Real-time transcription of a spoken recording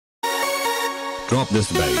Drop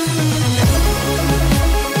this bass.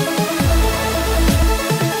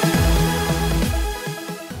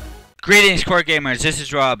 Greetings, core gamers. This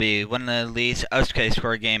is Robbie, one of the leads of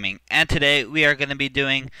Core Gaming, and today we are going to be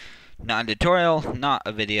doing not a tutorial, not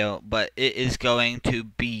a video, but it is going to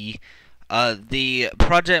be the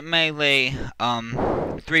Project Melee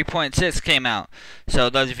 3.6 came out. So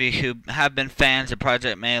those of you who have been fans of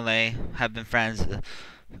Project Melee, have been fans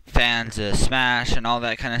of Smash and all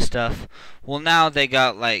that kind of stuff, well, now they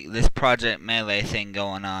got like this Project Melee thing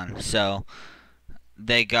going on. So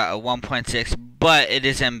they got a 1.6, but it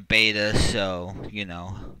is in beta, so you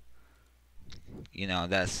know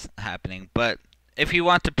that's happening. But if you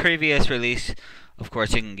want the previous release, of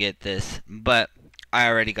course you can get this, but I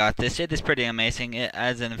already got this. It is pretty amazing. It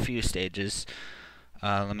adds in a few stages.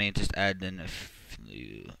 Let me just add in a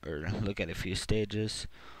few, or look at a few stages.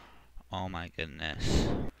 Oh my goodness.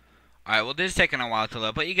 Alright, well, this is taking a while to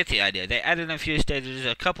load, but you get the idea. They added in a few stages,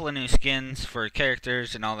 a couple of new skins for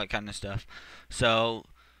characters and all that kind of stuff. So,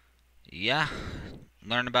 yeah,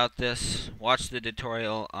 learn about this. Watch the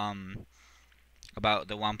tutorial about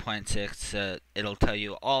the 1.6. It'll tell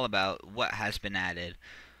you all about what has been added.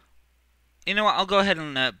 You know what? I'll go ahead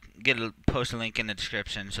and post a link in the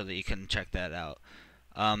description so that you can check that out.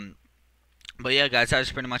 But yeah, guys,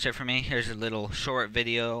 that's pretty much it for me. Here's a little short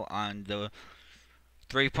video on the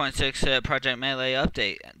 3.6 Project Melee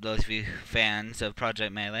update. Those of you fans of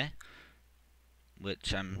Project Melee,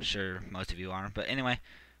 which I'm sure most of you are. But anyway,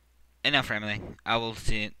 enough rambling. I will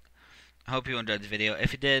see it. I hope you enjoyed the video.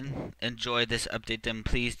 If you did enjoy this update, then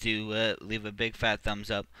please do leave a big fat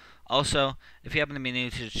thumbs up. Also, if you happen to be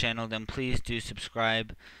new to the channel, then please do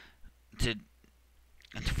subscribe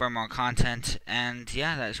for more content. And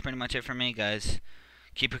yeah, that's pretty much it for me, guys.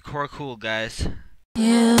 Keep your core cool, guys.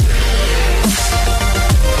 Yeah.